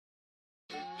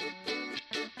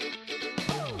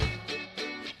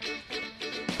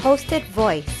Hosted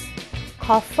Voice.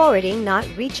 Call Forwarding Not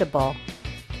Reachable.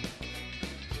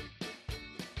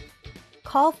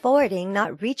 Call Forwarding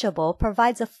Not Reachable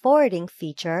provides a forwarding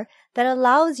feature that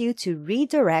allows you to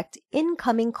redirect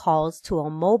incoming calls to a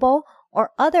mobile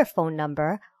or other phone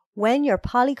number when your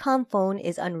Polycom phone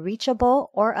is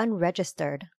unreachable or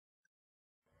unregistered.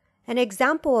 An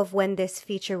example of when this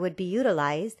feature would be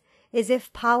utilized is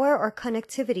if power or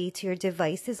connectivity to your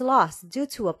device is lost due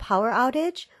to a power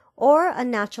outage or a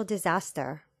natural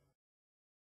disaster.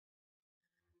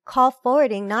 Call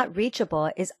Forwarding Not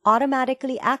Reachable is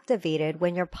automatically activated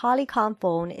when your Polycom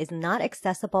phone is not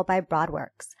accessible by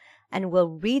Broadworks and will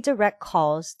redirect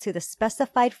calls to the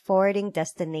specified forwarding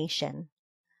destination.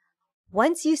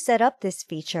 Once you set up this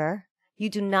feature, you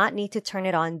do not need to turn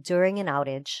it on during an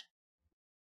outage.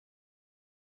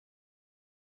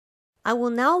 I will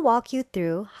now walk you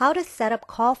through how to set up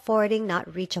Call Forwarding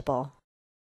Not Reachable.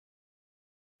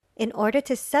 In order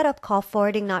to set up Call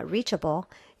Forwarding Not Reachable,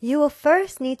 you will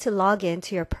first need to log in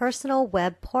to your personal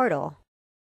web portal.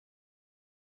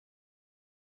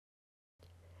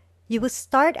 You will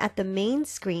start at the main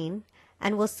screen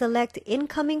and will select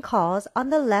Incoming Calls on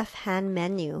the left-hand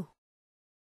menu.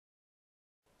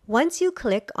 Once you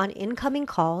click on Incoming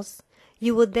Calls,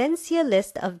 you will then see a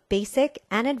list of basic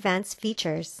and advanced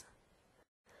features.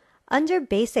 Under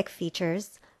Basic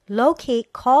Features,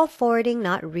 locate Call Forwarding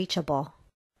Not Reachable.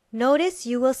 Notice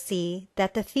you will see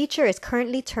that the feature is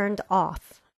currently turned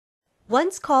off.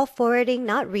 Once Call Forwarding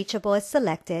Not Reachable is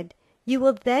selected, you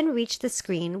will then reach the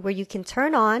screen where you can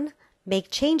turn on, make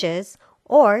changes,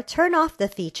 or turn off the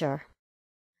feature.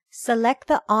 Select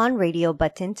the On Radio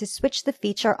button to switch the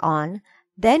feature on,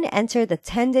 then enter the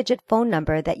 10-digit phone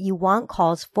number that you want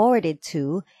calls forwarded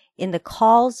to in the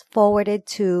Calls Forwarded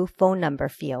to phone number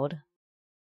field.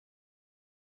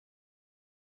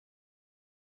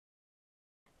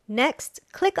 Next,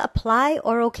 click Apply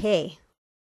or OK.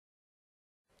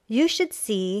 You should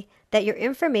see that your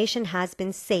information has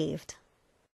been saved.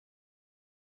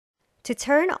 To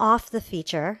turn off the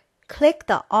feature, click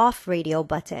the Off Radio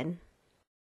button.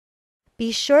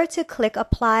 Be sure to click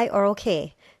Apply or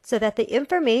OK so that the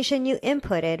information you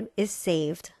inputted is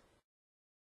saved.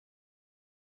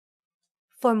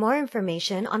 For more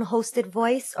information on Hosted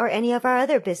Voice or any of our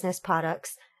other business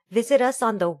products, visit us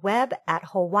on the web at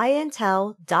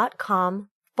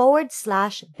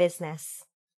hawaiiantel.com/business.